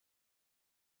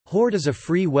Horde is a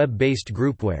free web-based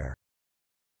groupware.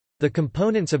 The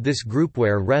components of this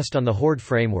groupware rest on the Horde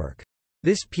framework.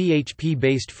 This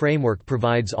PHP-based framework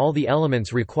provides all the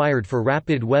elements required for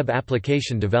rapid web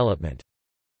application development.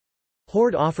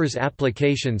 Horde offers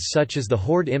applications such as the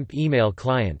Horde Imp email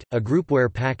client, a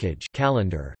groupware package,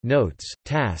 calendar, notes,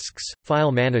 tasks,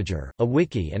 file manager, a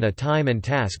wiki, and a time and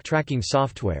task tracking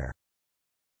software.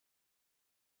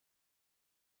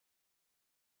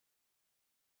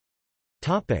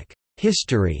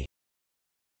 History.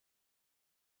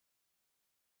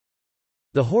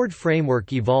 The Horde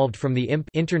framework evolved from the IMP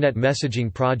Internet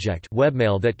Messaging Project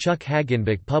Webmail that Chuck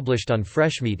Hagenbeck published on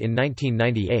Freshmeat in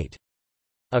 1998.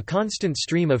 A constant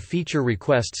stream of feature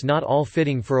requests, not all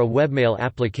fitting for a webmail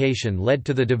application, led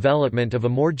to the development of a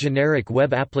more generic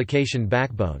web application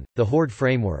backbone, the Horde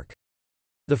framework.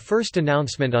 The first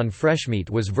announcement on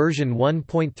Freshmeat was version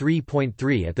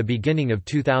 1.3.3 at the beginning of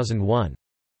 2001.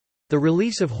 The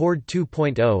release of Horde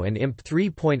 2.0 and IMP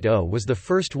 3.0 was the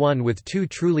first one with two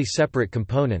truly separate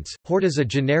components. Horde as a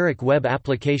generic web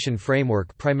application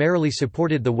framework primarily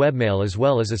supported the webmail as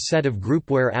well as a set of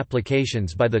groupware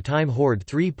applications by the time Horde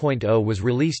 3.0 was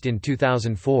released in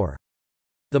 2004.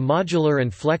 The modular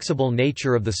and flexible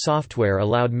nature of the software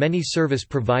allowed many service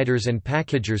providers and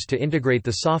packagers to integrate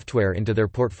the software into their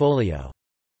portfolio.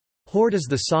 Horde is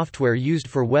the software used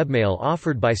for webmail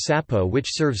offered by Sapo, which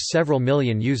serves several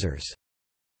million users.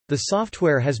 The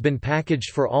software has been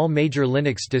packaged for all major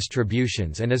Linux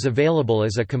distributions and is available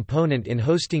as a component in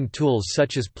hosting tools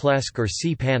such as Plesk or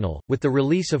cPanel. With the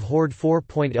release of Horde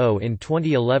 4.0 in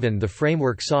 2011, the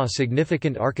framework saw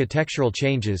significant architectural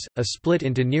changes, a split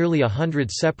into nearly 100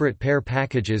 separate pair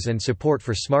packages, and support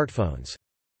for smartphones.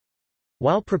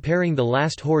 While preparing the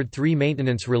last Horde 3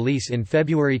 maintenance release in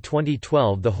February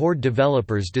 2012, the Horde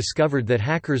developers discovered that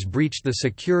hackers breached the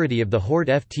security of the Horde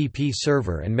FTP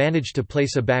server and managed to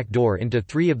place a backdoor into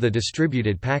 3 of the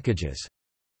distributed packages.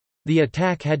 The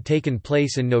attack had taken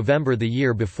place in November the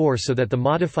year before, so that the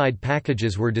modified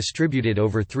packages were distributed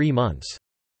over 3 months.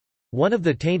 One of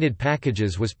the tainted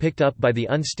packages was picked up by the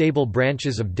unstable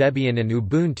branches of Debian and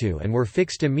Ubuntu and were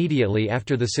fixed immediately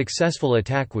after the successful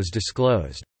attack was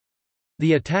disclosed.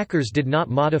 The attackers did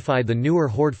not modify the newer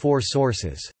Horde 4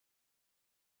 sources.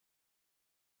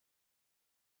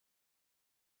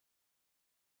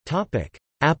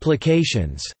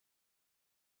 Applications.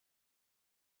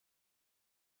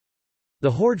 The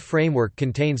Horde framework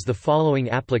contains the following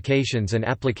applications and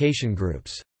application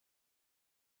groups.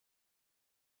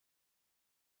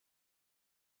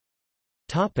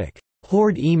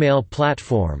 Horde email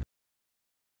platform.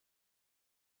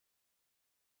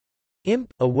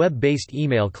 IMP, a web-based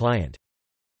email client.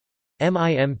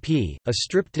 MIMP, a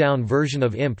stripped-down version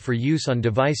of IMP for use on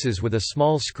devices with a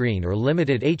small screen or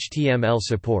limited HTML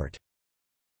support.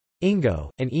 Ingo,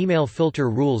 an email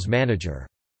filter rules manager.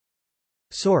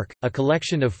 Sork, a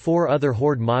collection of 4 other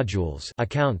Horde modules: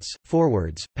 accounts,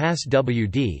 forwards,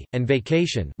 passwd, and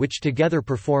vacation, which together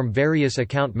perform various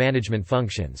account management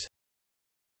functions.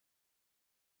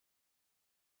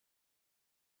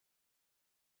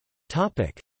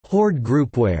 Horde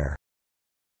Groupware.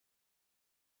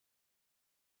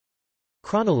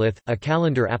 Chronolith, a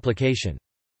calendar application.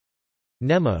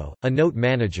 Nemo, a note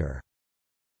manager.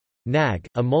 Nag,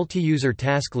 a multi-user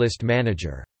task list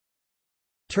manager.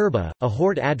 Turba, a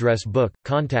Horde address book,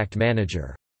 contact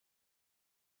manager.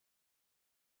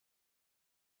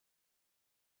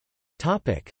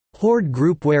 Horde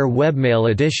Groupware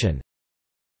Webmail Edition.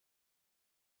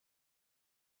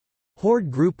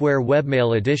 Horde Groupware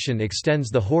Webmail Edition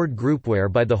extends the Horde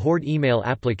Groupware by the Horde email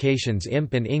applications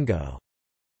IMP and Ingo.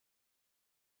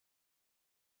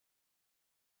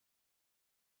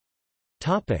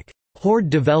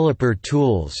 Horde developer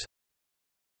tools.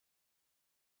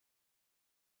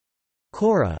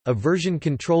 Cora, a version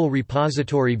control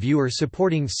repository viewer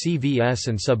supporting CVS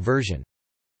and Subversion.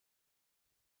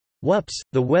 WUPS,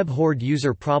 the Web Horde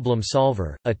user problem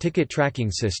solver, a ticket tracking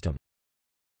system.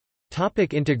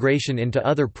 Integration into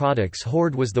other products.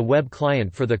 Horde was the web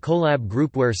client for the Colab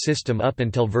Groupware system up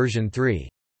until version 3.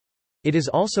 It is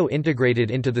also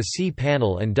integrated into the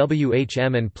cPanel and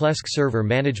WHM and Plesk server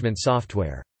management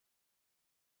software.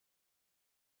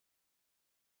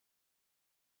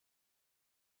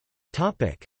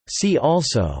 See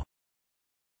also: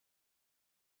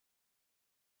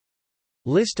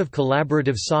 List of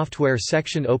collaborative software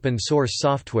section. Open source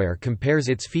software compares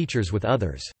its features with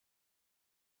others.